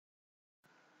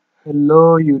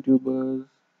Hello YouTubers,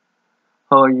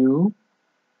 how are you?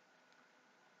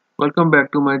 Welcome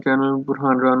back to my channel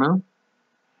burhanrana.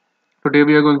 Today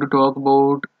we are going to talk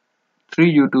about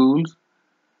 3uTools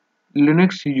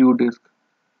Linux Udisk.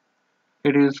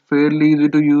 It is fairly easy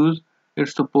to use, it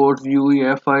supports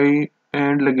Uefi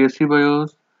and legacy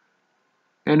BIOS,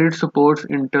 and it supports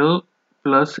Intel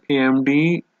plus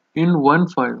AMD in one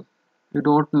file. You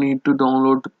don't need to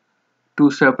download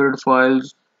two separate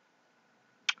files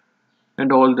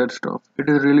and all that stuff. It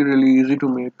is really easy to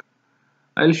make.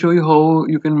 I'll show you how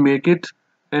you can make it,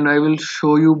 and I will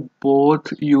show you both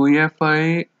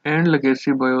UEFI and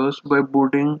legacy BIOS by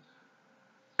booting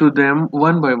to them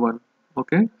one by one.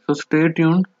 Okay, so stay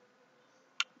tuned.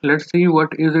 Let's see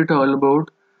what is it all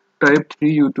about. Type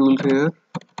 3uTools here.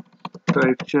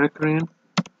 Type Checkra1n.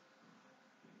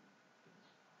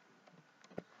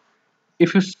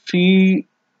 If you see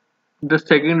the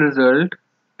second result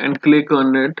and click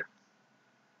on it,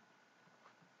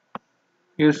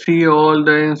 you see all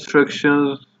the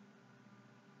instructions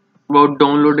about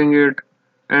downloading it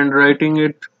and writing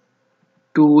it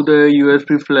to the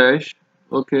USB flash.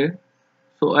 Okay,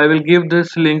 so I will give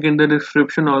this link in the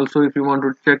description also if you want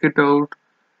to check it out,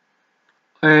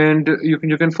 and you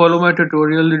can follow my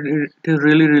tutorial. It is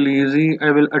really easy. I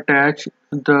will attach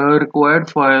the required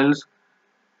files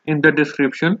in the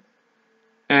description,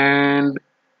 and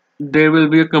there will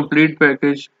be a complete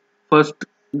package. First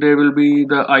there will be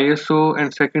the ISO,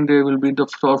 and second there will be the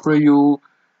software you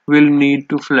will need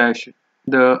to flash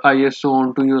the ISO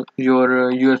onto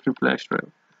your USB flash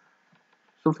drive.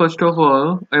 So first of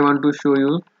all I want to show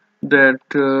you that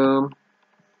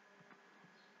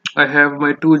I have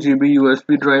my 2 GB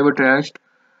USB drive attached.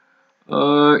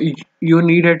 You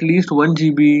need at least 1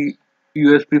 GB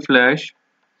USB flash.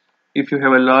 If you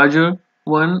have a larger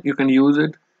one, you can use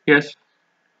it. Yes,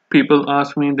 people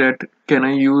ask me that can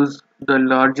I use the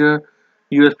larger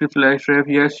USB flash drive?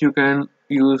 Yes, you can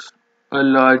use a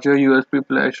larger USB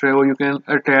flash drive, or you can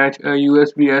attach a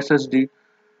USB SSD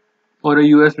or a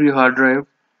USB hard drive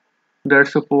that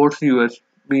supports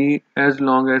USB as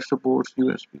long as supports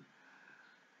USB.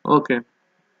 Okay,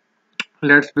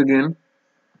 let's begin.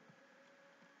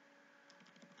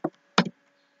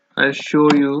 I'll show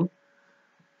you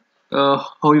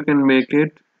how you can make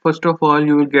it. First of all,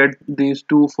 you will get these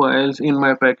two files in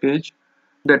my package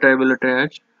that I will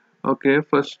attach. Okay,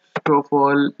 first of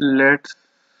all, let's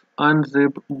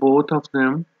unzip both of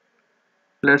them.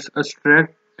 Let's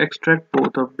extract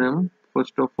both of them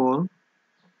first of all.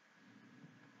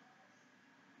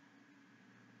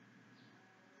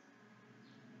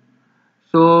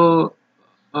 So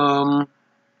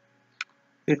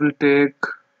it will take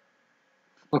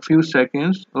a few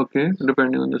seconds, okay,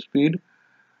 depending on the speed.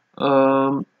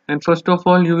 And first of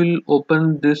all, you will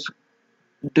open this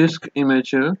disk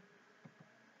imager.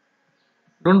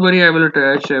 Don't worry, I will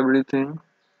attach everything.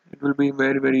 It will be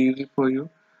very easy for you.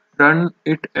 Run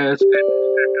it as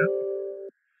administrator.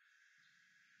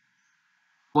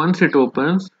 Once it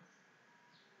opens,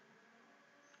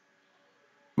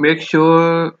 make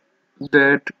sure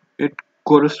that it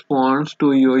corresponds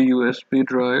to your USB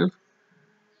drive.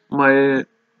 My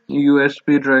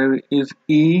USB drive is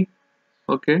E.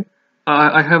 Okay,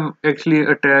 I have actually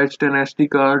attached an SD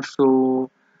card, so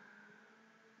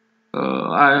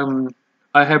I am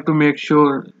I have to make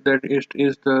sure that it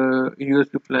is the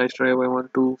USB flash drive I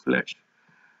want to flash.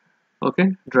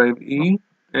 Okay, drive E.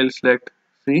 I'll select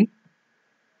C,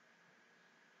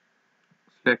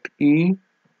 select E,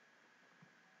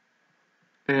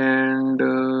 and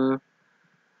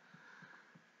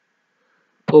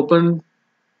open,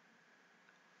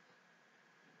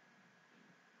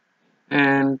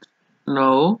 and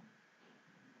now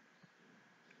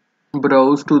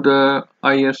browse to the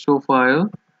ISO file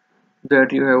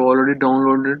that you have already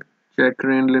downloaded,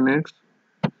 Checkra1n Linux.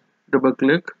 Double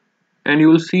click, and you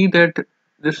will see that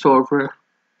this software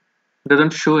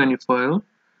doesn't show any file.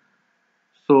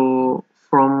 So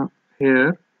from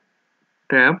here,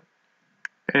 tab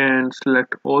and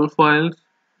select all files.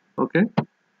 Okay,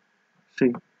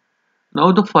 see,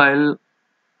 now the file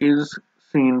is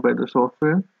seen by the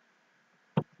software.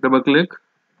 Double click.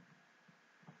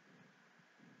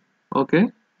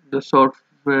 Okay, the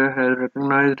software has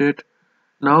recognized it.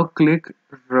 Now click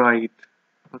write.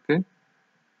 Okay,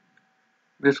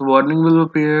 this warning will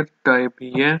appear. Type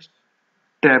yes,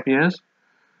 tap yes.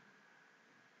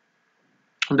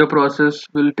 The process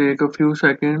will take a few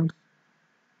seconds.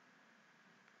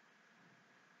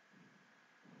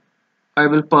 I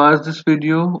will pause this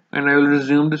video and I will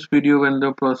resume this video when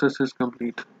the process is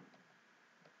complete.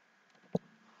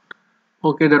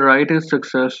 Okay, the write is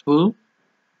successful.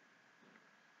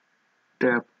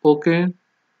 tap OK,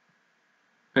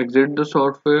 exit the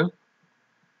software,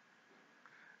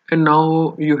 and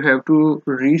now you have to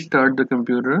restart the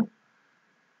computer,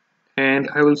 and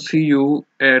I will see you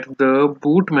at the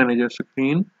boot manager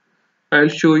screen. I'll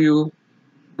show you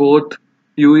both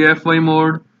UEFI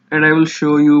mode and I will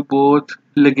show you both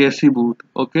legacy boot.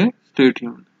 Okay, stay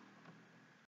tuned.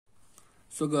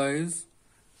 So guys,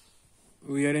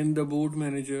 we are in the boot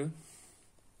manager.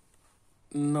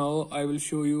 Now I will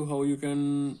show you how you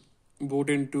can boot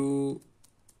into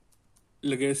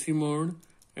legacy mode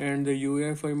and the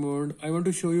UEFI mode. I want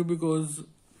to show you because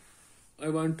I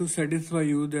want to satisfy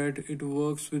you that it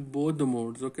works with both the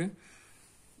modes. Okay,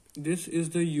 this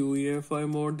is the UEFI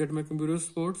mode that my computer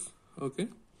supports. Okay,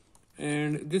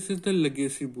 and this is the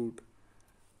legacy boot.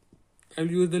 I'll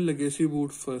use the legacy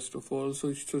boot first of all, so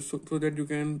that you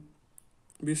can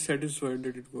be satisfied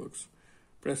that it works.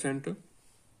 Press enter.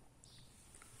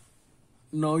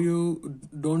 Now you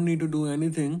don't need to do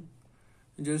anything,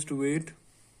 just wait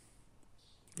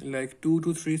like 2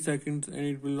 to 3 seconds and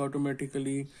it will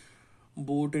automatically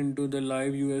boot into the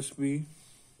live USB.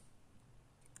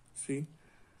 See,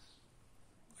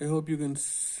 I hope you can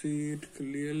see it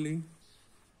clearly.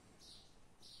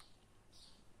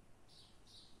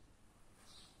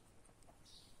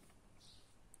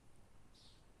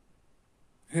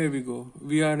 Here we go.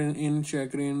 We are in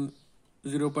Checkra1n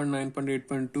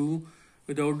 0.9.8.2.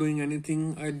 Without doing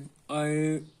anything,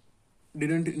 I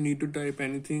didn't need to type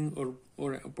anything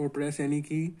or press any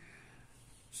key.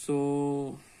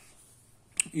 So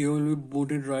you will be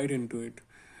booted right into it.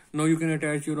 Now you can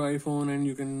attach your iPhone and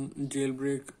you can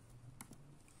jailbreak.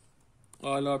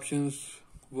 All options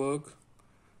work.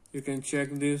 You can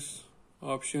check this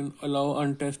option, allow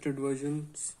untested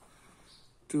versions,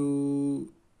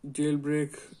 to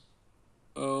jailbreak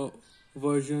a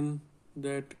version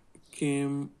that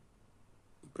came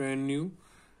brand new.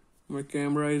 My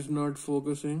camera is not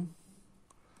focusing,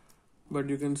 but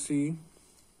you can see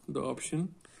the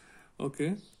option.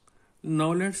 Okay,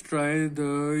 now let's try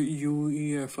the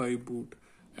UEFI boot.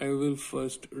 I will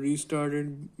first restart it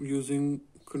using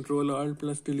Ctrl Alt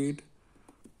plus Delete,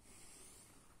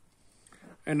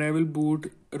 and I will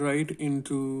boot right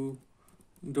into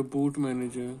the boot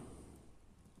manager.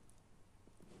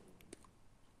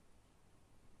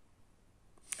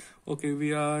 Okay,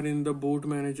 we are in the boot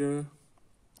manager.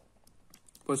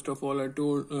 First of all,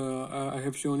 I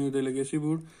have shown you the legacy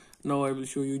boot. Now I will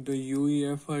show you the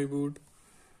UEFI boot.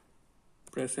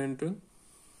 Press enter.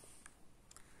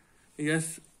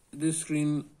 Yes, this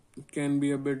screen can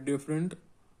be a bit different,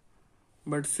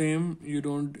 but same, you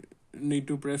don't need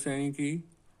to press any key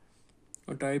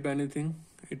or type anything.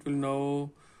 It will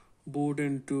now boot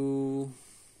into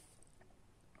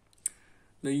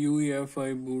the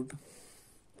UEFI boot.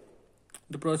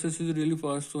 The process is really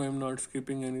fast, so I'm not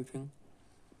skipping anything.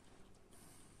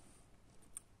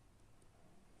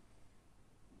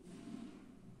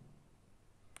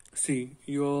 See,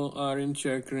 you are in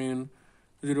Checkra1n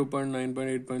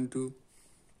 0.9.8.2.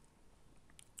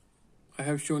 I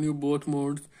have shown you both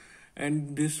modes,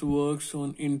 and this works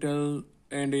on Intel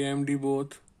and AMD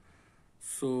both.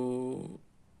 So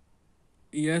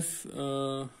yes,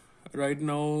 right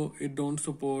now it don't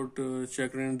support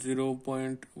Checkra1n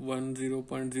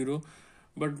 0.10.0,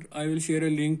 but I will share a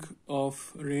link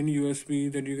of RAIN USB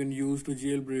that you can use to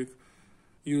jailbreak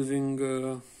using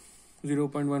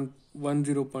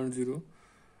 0.10.0.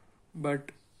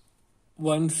 But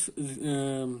once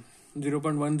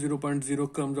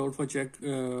 0.10.0 comes out for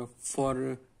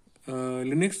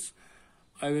Linux,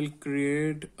 I will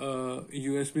create a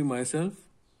USB myself,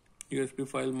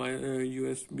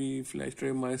 USB flash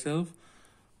drive myself.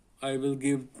 I will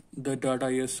give the data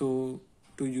ISO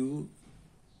to you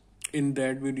in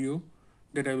that video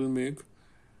that I will make.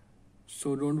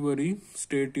 So don't worry,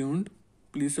 stay tuned.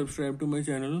 Please subscribe to my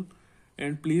channel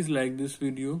and please like this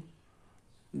video.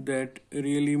 That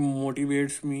really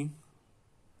motivates me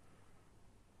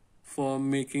for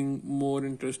making more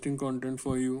interesting content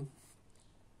for you.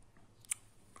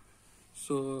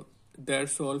 So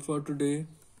that's all for today.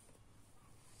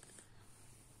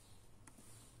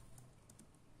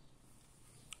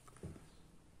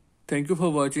 Thank you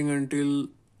for watching until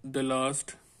the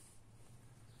last.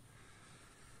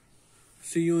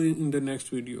 See you in the next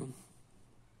video.